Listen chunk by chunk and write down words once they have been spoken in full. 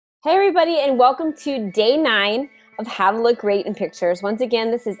Hey everybody, and welcome to day 9 of How to Look Great in Pictures. Once again,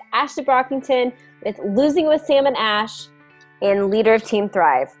 this is Ashley Brockington with Losing with Sam and Ash and leader of Team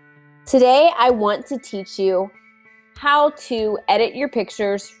Thrive. Today, I want to teach you how to edit your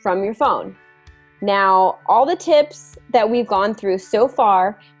pictures from your phone. Now, all the tips that we've gone through so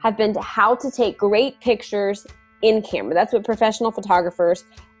far have been to how to take great pictures in camera. That's what professional photographers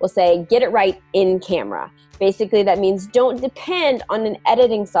will say, get it right in camera. Basically, that means don't depend on an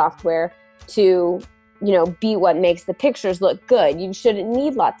editing software to, be what makes the pictures look good. You shouldn't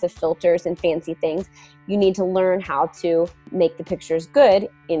need lots of filters and fancy things. You need to learn how to make the pictures good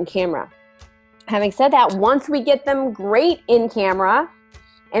in camera. Having said that, once we get them great in camera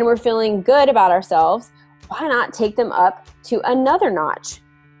and we're feeling good about ourselves, why not take them up to another notch?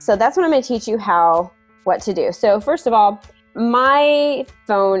 So that's what I'm going to teach you what to do. So first of all, my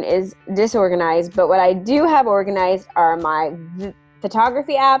phone is disorganized, but what I do have organized are my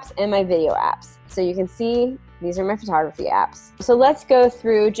photography apps and my video apps. So you can see these are my photography apps. So let's go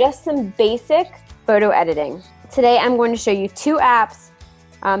through just some basic photo editing. Today I'm going to show you 2 apps.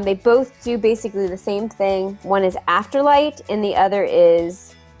 They both do basically the same thing. One is Afterlight and the other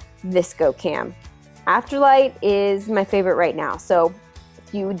is ViscoCam. Afterlight is my favorite right now. So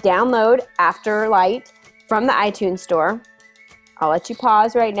if you download Afterlight from the iTunes store, I'll let you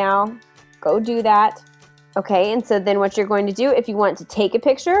pause right now, go do that. Okay, and so then what you're going to do, if you want to take a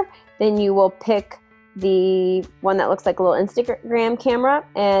picture, then you will pick the one that looks like a little Instagram camera.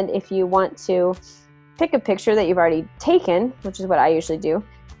 And if you want to pick a picture that you've already taken, which is what I usually do,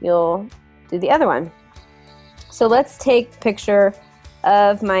 you'll do the other one. So let's take a picture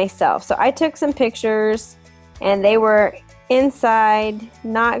of myself. So I took some pictures and they were inside,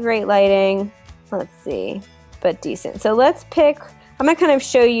 not great lighting. Let's see, but decent. So let's pick, I'm gonna kind of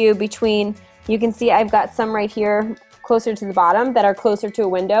show you between, you can see I've got some right here closer to the bottom that are closer to a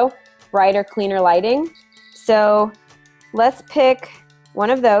window, brighter, cleaner lighting. So let's pick one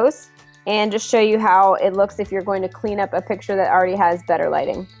of those and just show you how it looks if you're going to clean up a picture that already has better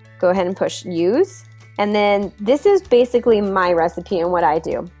lighting. Go ahead and push use. And then this is basically my recipe and what I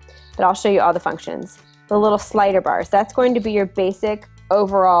do, but I'll show you all the functions. The little slider bars, that's going to be your basic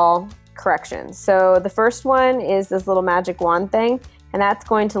overall corrections. So the first one is this little magic wand thing, and that's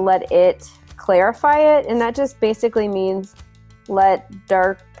going to let it clarify it, and that just basically means let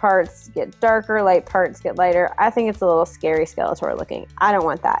dark parts get darker, light parts get lighter. I think it's a little scary Skeletor looking. I don't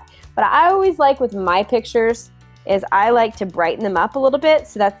want that. But I always like with my pictures is I like to brighten them up a little bit,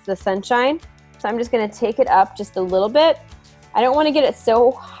 so that's the sunshine. So I'm just going to take it up just a little bit. I don't want to get it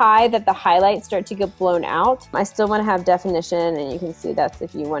so high that the highlights start to get blown out. I still want to have definition, and you can see that's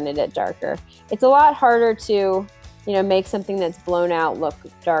if you wanted it darker. It's a lot harder to, make something that's blown out look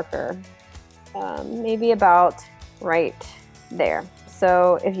darker. Maybe about right there.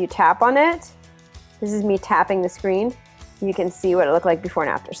 So if you tap on it, this is me tapping the screen, you can see what it looked like before and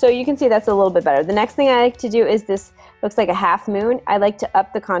after. So you can see that's a little bit better. The next thing I like to do is this looks like a half moon. I like to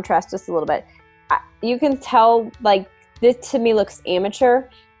up the contrast just a little bit. You can tell, like, this to me looks amateur,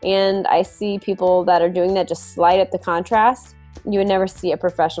 and I see people that are doing that just slide up the contrast. You would never see a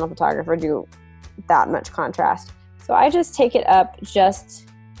professional photographer do that much contrast. So I just take it up just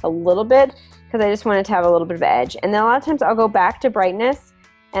a little bit because I just want it to have a little bit of edge. And then a lot of times I'll go back to brightness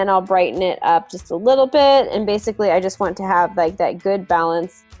and I'll brighten it up just a little bit. And basically I just want to have like that good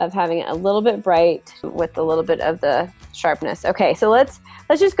balance of having it a little bit bright with a little bit of the sharpness. Okay, so let's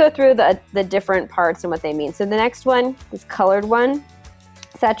just go through the different parts and what they mean. So the next one is colored one,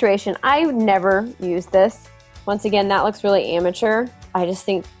 saturation. I never use this. Once again, that looks really amateur. I just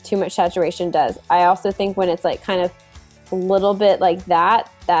think too much saturation does. I also think when it's like kind of a little bit like that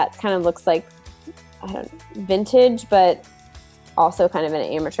kind of looks like, I don't know, vintage, but also kind of in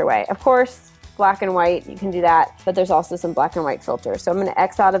an amateur way. Of course, black and white, you can do that, but there's also some black and white filters. So I'm gonna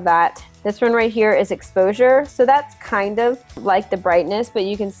X out of that. This one right here is exposure. So that's kind of like the brightness, but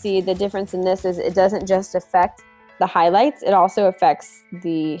you can see the difference in this is it doesn't just affect the highlights, it also affects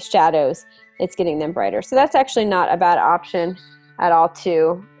the shadows. It's getting them brighter. So that's actually not a bad option at all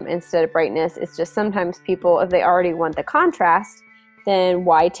too, instead of brightness. It's just sometimes people, if they already want the contrast, then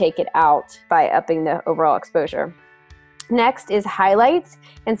why take it out by upping the overall exposure? Next is highlights,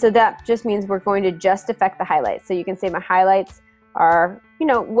 and so that just means we're going to just affect the highlights. So you can say my highlights are,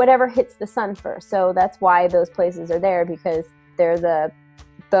 whatever hits the sun first. So that's why those places are there, because they're the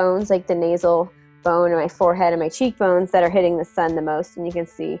bones, like the nasal bone and my forehead and my cheekbones that are hitting the sun the most. And you can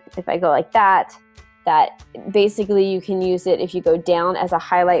see if I go like that basically you can use it if you go down as a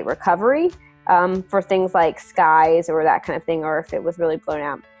highlight recovery for things like skies or that kind of thing, or if it was really blown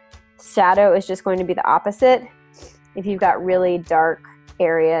out. Shadow is just going to be the opposite. If you've got really dark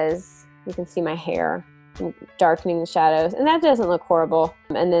areas. You can see my hair. I'm darkening the shadows, and that doesn't look horrible.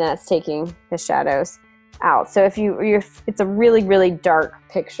 And then that's taking the shadows out. So if it's a really, really dark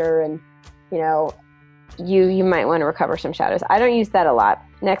picture, and you might want to recover some shadows. I don't use that a lot.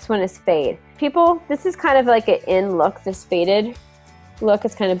 Next one is fade. People, this is kind of like an in look, this faded look.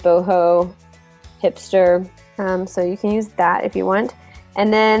 It's kind of boho, hipster. So you can use that if you want.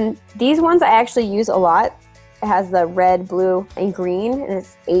 And then these ones I actually use a lot. It has the red, blue, and green, and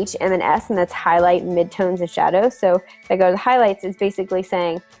it's H, M, and S, and that's highlight, midtones, and shadows. So if I go to the highlights, it's basically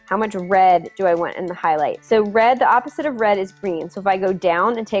saying how much red do I want in the highlight. So red, the opposite of red is green. So if I go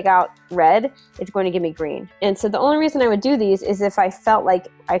down and take out red, it's going to give me green. And so the only reason I would do these is if I felt like,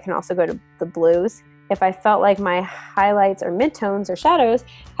 I can also go to the blues, if I felt like my highlights or midtones or shadows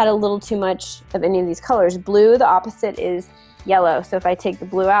had a little too much of any of these colors. Blue, the opposite is yellow. So if I take the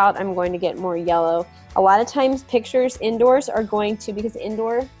blue out, I'm going to get more yellow. A lot of times pictures indoors are going to, because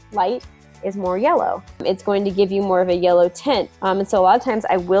indoor light is more yellow, it's going to give you more of a yellow tint. And so a lot of times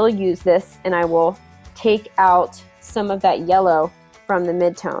I will use this and I will take out some of that yellow from the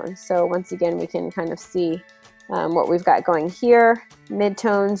midtone. So once again, we can kind of see what we've got going here.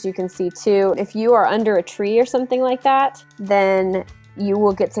 Midtones, you can see too. If you are under a tree or something like that, then you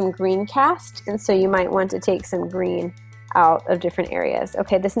will get some green cast. And so you might want to take some green out of different areas.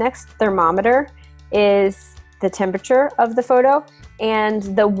 Okay, this next thermometer is the temperature of the photo, and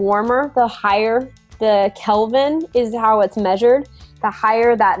the warmer, the higher the Kelvin is how it's measured. The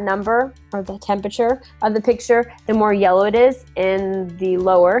higher that number or the temperature of the picture, the more yellow it is, and the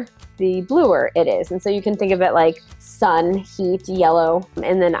lower, the bluer it is. And so you can think of it like sun, heat, yellow,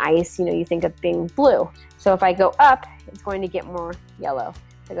 and then ice, you think of being blue. So if I go up, it's going to get more yellow.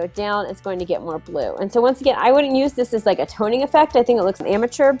 I go down, it's going to get more blue. And so once again, I wouldn't use this as like a toning effect. I think it looks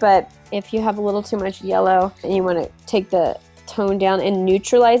amateur, but if you have a little too much yellow and you want to take the tone down and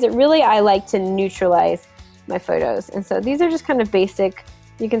neutralize it, really, I like to neutralize my photos. And so these are just kind of basic.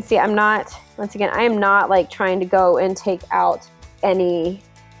 You can see once again, I am not like trying to go and take out any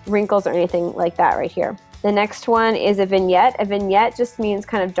wrinkles or anything like that right here. The next one is a vignette. A vignette just means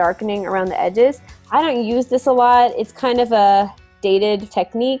kind of darkening around the edges. I don't use this a lot. It's kind of a dated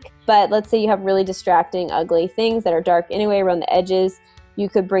technique, but let's say you have really distracting, ugly things that are dark anyway around the edges, you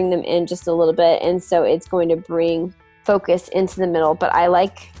could bring them in just a little bit, and so it's going to bring focus into the middle. But I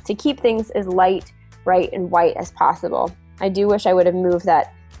like to keep things as light, bright, and white as possible. I do wish I would have moved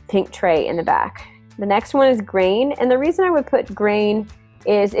that pink tray in the back. The next one is grain, and the reason I would put grain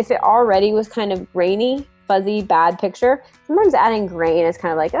is if it already was kind of grainy, fuzzy, bad picture, sometimes adding grain is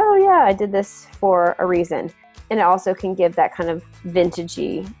kind of like, oh yeah, I did this for a reason. And it also can give that kind of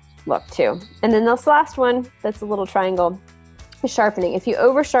vintagey look too. And then this last one, that's a little triangle, is sharpening. If you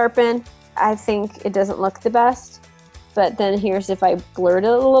over sharpen, I think it doesn't look the best. But then here's if I blurred it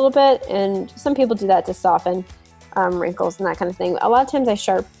a little bit, and some people do that to soften wrinkles and that kind of thing. A lot of times I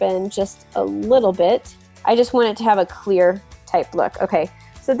sharpen just a little bit. I just want it to have a clear type look. Okay,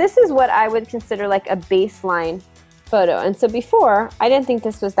 so this is what I would consider like a baseline photo. And so before, I didn't think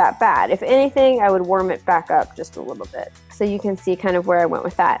this was that bad. If anything, I would warm it back up just a little bit. So you can see kind of where I went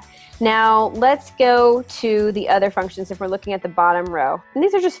with that. Now let's go to the other functions if we're looking at the bottom row. And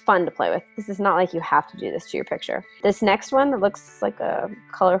these are just fun to play with. This is not like you have to do this to your picture. This next one that looks like a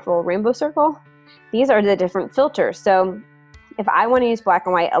colorful rainbow circle, these are the different filters. So if I want to use black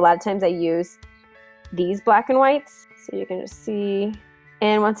and white, a lot of times I use these black and whites. So you can just see.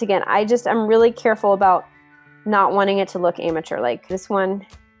 And once again, I'm really careful about not wanting it to look amateur. Like this one,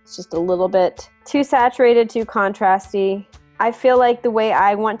 it's just a little bit too saturated, too contrasty. I feel like the way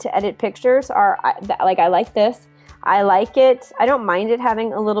I want to edit pictures are, like I like this. I like it. I don't mind it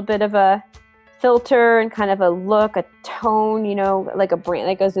having a little bit of a filter and kind of a look, a tone, like a brand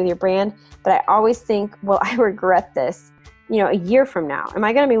that goes with your brand. But I always think, well, I regret this, a year from now. Am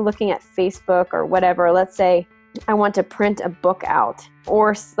I going to be looking at Facebook or whatever? Let's say I want to print a book out,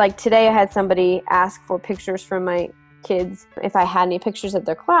 or like today I had somebody ask for pictures from my kids, if I had any pictures of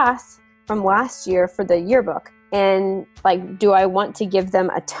their class from last year for the yearbook. And like, do I want to give them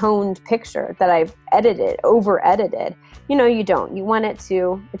a toned picture that I've edited, over edited? You don't. You want it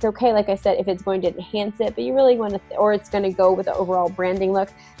to, it's okay, like I said, if it's going to enhance it, but you really want to, or it's going to go with the overall branding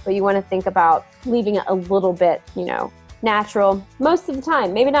look, but you want to think about leaving it a little bit, natural most of the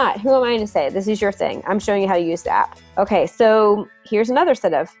time. Maybe not. Who am I to say? This is your thing. I'm showing you how to use the app. Okay, so here's another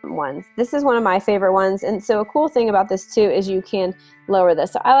set of ones. This is one of my favorite ones. And so a cool thing about this too is you can lower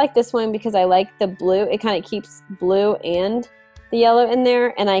this. So I like this one because I like the blue. It kind of keeps blue and the yellow in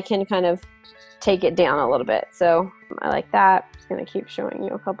there, and I can kind of take it down a little bit. So I like that. I'm just gonna keep showing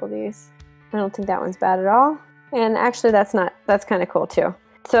you a couple of these. I don't think that one's bad at all. And actually that's kind of cool too.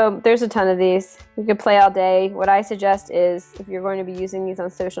 So there's a ton of these. You could play all day. What I suggest is if you're going to be using these on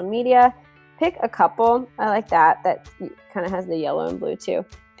social media, pick a couple. I like that kind of has the yellow and blue too.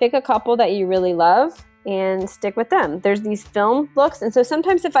 Pick a couple that you really love and stick with them. There's these film looks. And so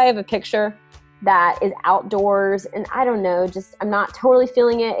sometimes if I have a picture that is outdoors and I don't know, just I'm not totally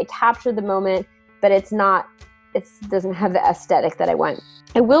feeling it, it captured the moment, but it doesn't have the aesthetic that I want.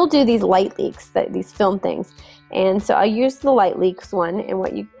 I will do these light leaks, these film things. And so I use the light leaks one, and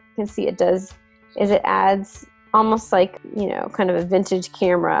what you can see it does is it adds almost like, kind of a vintage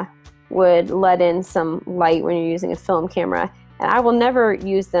camera would let in some light when you're using a film camera. And I will never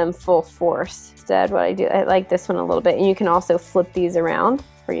use them full force. Instead, what I do, I like this one a little bit. And you can also flip these around,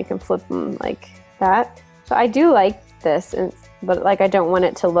 or you can flip them like that. So I do like this, but I don't want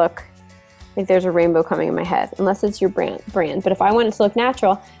it to look like there's a rainbow coming in my head, unless it's your brand. But if I want it to look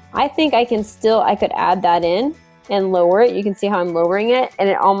natural, I think I could add that in and lower it. You can see how I'm lowering it, and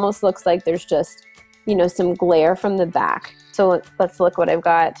it almost looks like there's just, some glare from the back. So let's look what I've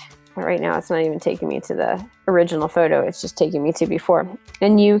got. Right now, it's not even taking me to the original photo. It's just taking me to before.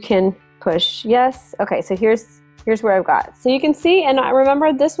 And you can push yes. Okay, so here's where I've got. So you can see, and I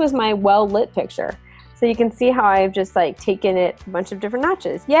remember this was my well-lit picture. So you can see how I've just taken it a bunch of different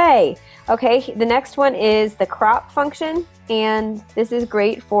notches. Yay! Okay, the next one is the crop function. And this is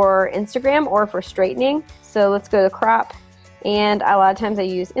great for Instagram or for straightening. So let's go to crop. And a lot of times I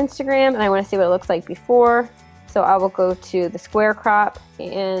use Instagram and I want to see what it looks like before. So I will go to the square crop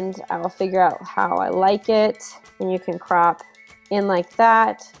and I will figure out how I like it. And you can crop in like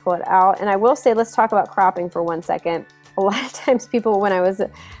that, pull it out. And I will say, let's talk about cropping for 1 second. A lot of times people, when I was,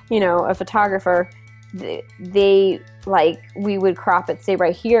 a photographer, we would crop it, say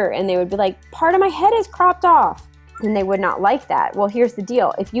right here, and they would be like, part of my head is cropped off. And they would not like that. Well, here's the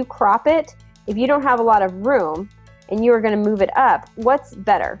deal. If you crop it, if you don't have a lot of room and you are going to move it up, what's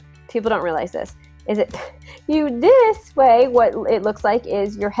better? People don't realize this. Is it this way, what it looks like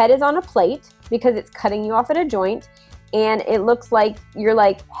is your head is on a plate because it's cutting you off at a joint, and it looks like your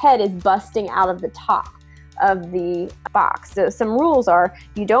head is busting out of the top of the box. So some rules are,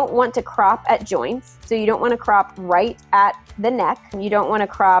 you don't want to crop at joints. So you don't want to crop right at the neck. You don't want to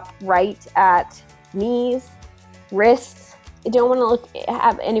crop right at knees, wrists. You don't want to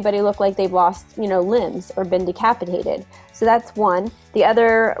have anybody look like they've lost, limbs or been decapitated. So that's one. The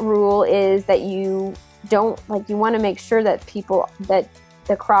other rule is that you don't, you want to make sure that that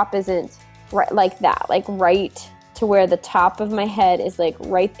the crop isn't right like that, right to where the top of my head is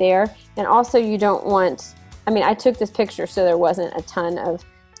right there. And also you don't want, I took this picture so there wasn't a ton of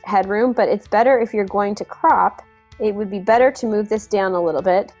headroom, but it's better if you're going to crop, it would be better to move this down a little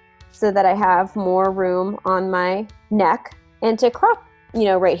bit so that I have more room on my neck and to crop,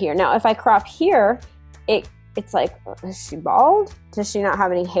 right here. Now, if I crop here, it's like, is she bald? Does she not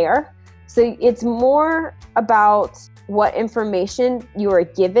have any hair? So it's more about what information you are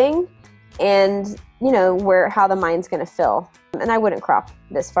giving and, how the mind's going to fill. And I wouldn't crop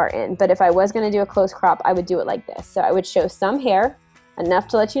this far in, but if I was going to do a close crop, I would do it like this. So I would show some hair, enough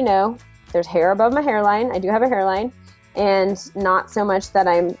to let you know there's hair above my hairline. I do have a hairline, and not so much that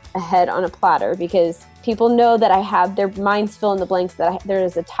I'm a head on a platter, because people know that I have their minds fill in the blanks that there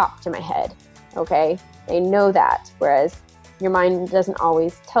is a top to my head. Okay, they know that, whereas your mind doesn't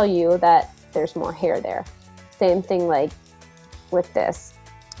always tell you that there's more hair there. Same thing with this.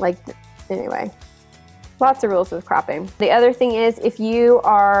 Anyway, lots of rules with cropping. The other thing is, if you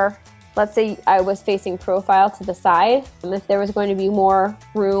are, let's say I was facing profile to the side, if there was going to be more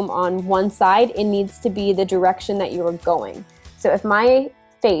room on one side, it needs to be the direction that you are going. So if my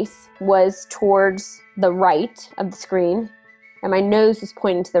face was towards the right of the screen and my nose is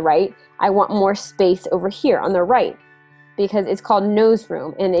pointing to the right, I want more space over here on the right, because it's called nose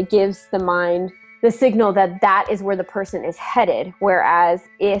room, and it gives the mind the signal that that is where the person is headed. Whereas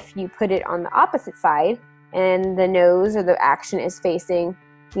if you put it on the opposite side and the nose or the action is facing,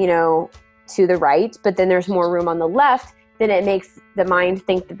 to the right, but then there's more room on the left, then it makes the mind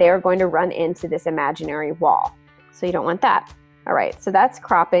think that they're going to run into this imaginary wall. So you don't want that. All right, so that's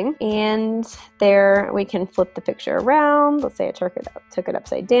cropping. And there we can flip the picture around. Let's say I took it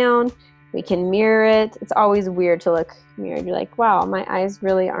upside down. We can mirror it. It's always weird to look mirrored. You're like, wow, my eyes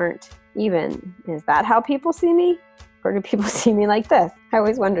really aren't even. Is that how people see me? Or do people see me like this? I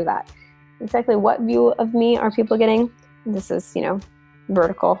always wonder that. Exactly what view of me are people getting? This is,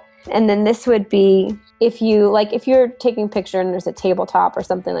 vertical. And then this would be, if you're taking a picture and there's a tabletop or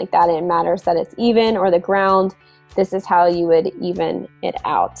something like that, and it matters that it's even, or the ground, this is how you would even it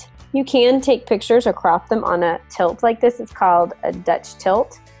out. You can take pictures or crop them on a tilt like this. It's called a Dutch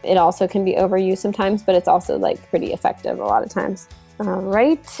tilt. It also can be overused sometimes, but it's also like pretty effective a lot of times. All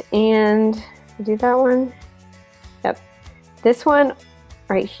right, and do that one. Yep. This one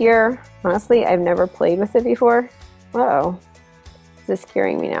right here, honestly, I've never played with it before. Uh-oh, this is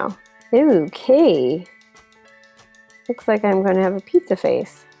scaring me now. Okay. Looks like I'm going to have a pizza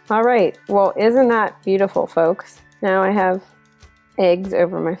face. All right, well, isn't that beautiful, folks? Now I have eggs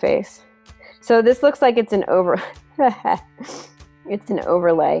over my face. So this looks like it's an it's an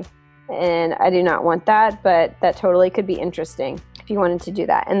overlay, and I do not want that, but that totally could be interesting if you wanted to do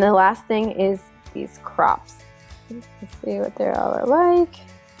that. And the last thing is these crops. Let's see what they all are like.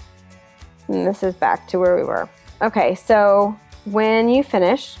 And this is back to where we were. Okay, so when you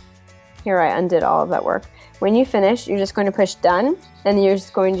finish, here I undid all of that work. When you finish, you're just going to push done, and you're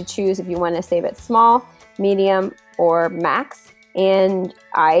just going to choose if you want to save it small, medium, or max. And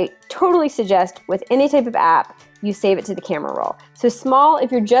I totally suggest with any type of app, you save it to the camera roll. So small,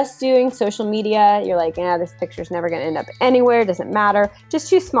 if you're just doing social media, you're like, yeah, this picture's never gonna end up anywhere, doesn't matter. Just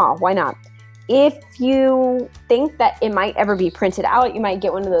choose small, why not? If you think that it might ever be printed out, you might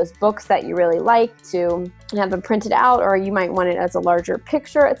get one of those books that you really like to have them printed out, or you might want it as a larger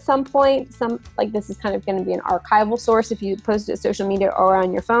picture at some point. Like this is kind of gonna be an archival source if you post it to social media or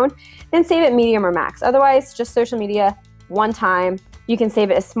on your phone, then save it medium or max. Otherwise, just social media, one time. You can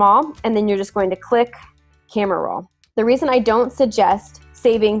save it as small, and then you're just going to click camera roll. The reason I don't suggest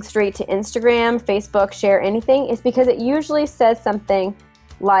saving straight to Instagram, Facebook, share anything is because it usually says something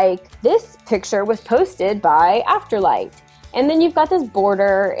like, this picture was posted by Afterlight. And then you've got this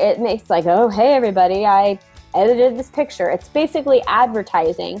border. It makes like, oh, hey everybody, I edited this picture. It's basically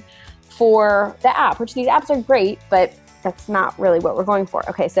advertising for the app, which these apps are great, but that's not really what we're going for.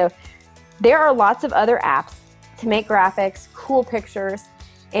 Okay, so there are lots of other apps to make graphics, cool pictures,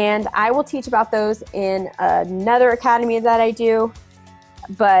 and I will teach about those in another academy that I do.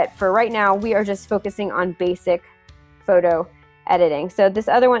 But for right now, we are just focusing on basic photo editing. So this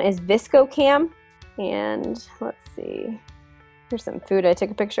other one is ViscoCam, and let's see, here's some food I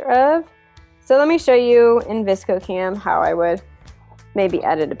took a picture of. So let me show you in ViscoCam how I would maybe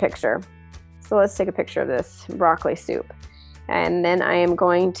edit a picture. So let's take a picture of this broccoli soup. And then I am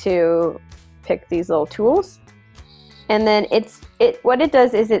going to pick these little tools. And then what it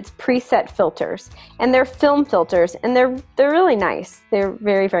does is it's preset filters, and they're film filters, and they're really nice. They're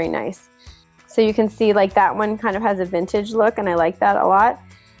very, very nice. So you can see like that one kind of has a vintage look, and I like that a lot.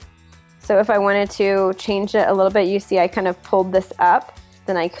 So if I wanted to change it a little bit, you see I kind of pulled this up,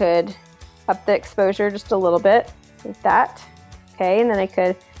 then I could up the exposure just a little bit like that. Okay, and then I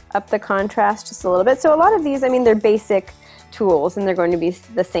could up the contrast just a little bit. So a lot of these, I mean, they're basic tools and they're going to be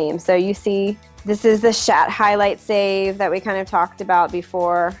the same. So you see, this is the Shat highlight save that we kind of talked about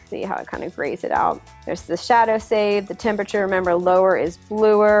before. See how it kind of grays it out. There's the shadow save, the temperature, remember lower is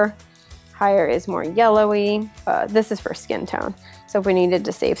bluer, higher is more yellowy. This is for skin tone. So if we needed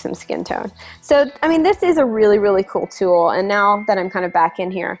to save some skin tone. So, I mean, this is a really, really cool tool. And now that I'm kind of back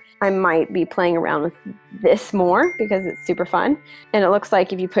in here, I might be playing around with this more because it's super fun. And it looks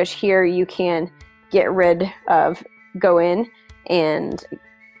like if you push here, you can get rid of, go in and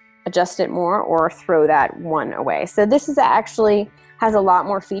adjust it more or throw that one away. So this is actually has a lot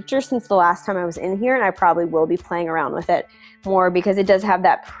more features since the last time I was in here, and I probably will be playing around with it more because it does have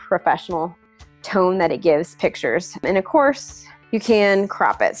that professional tone that it gives pictures. And of course, you can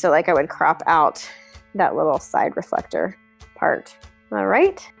crop it. So like I would crop out that little side reflector part. All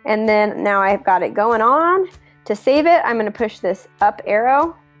right, and then now I've got it going on. To save it, I'm gonna push this up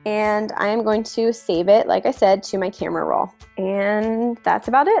arrow, and I am going to save it, like I said, to my camera roll. And that's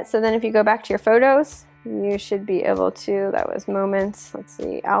about it. So then if you go back to your photos, you should be able to, that was moments, let's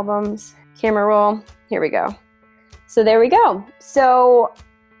see, albums, camera roll, here we go. So there we go. So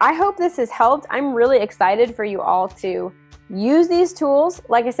I hope this has helped. I'm really excited for you all to use these tools.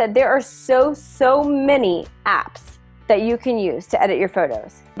 Like I said, there are so many apps that you can use to edit your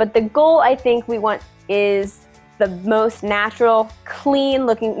photos. But the goal I think we want is the most natural, clean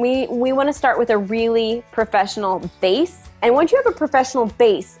looking. We want to start with a really professional base. And once you have a professional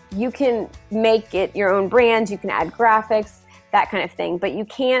base, you can make it your own brand, you can add graphics, that kind of thing. But you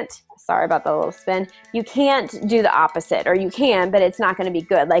can't, sorry about the little spin, you can't do the opposite, or you can, but it's not going to be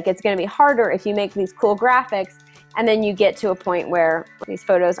good. Like it's going to be harder if you make these cool graphics and then you get to a point where these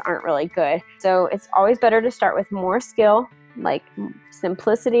photos aren't really good. So it's always better to start with more skill, like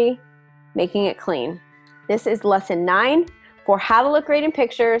simplicity, making it clean. This is lesson 9 for how to look great in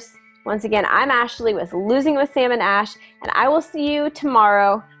pictures. Once again, I'm Ashley with Losing with Sam and Ash, and I will see you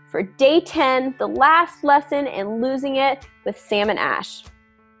tomorrow for day 10, the last lesson in Losing It with Sam and Ash.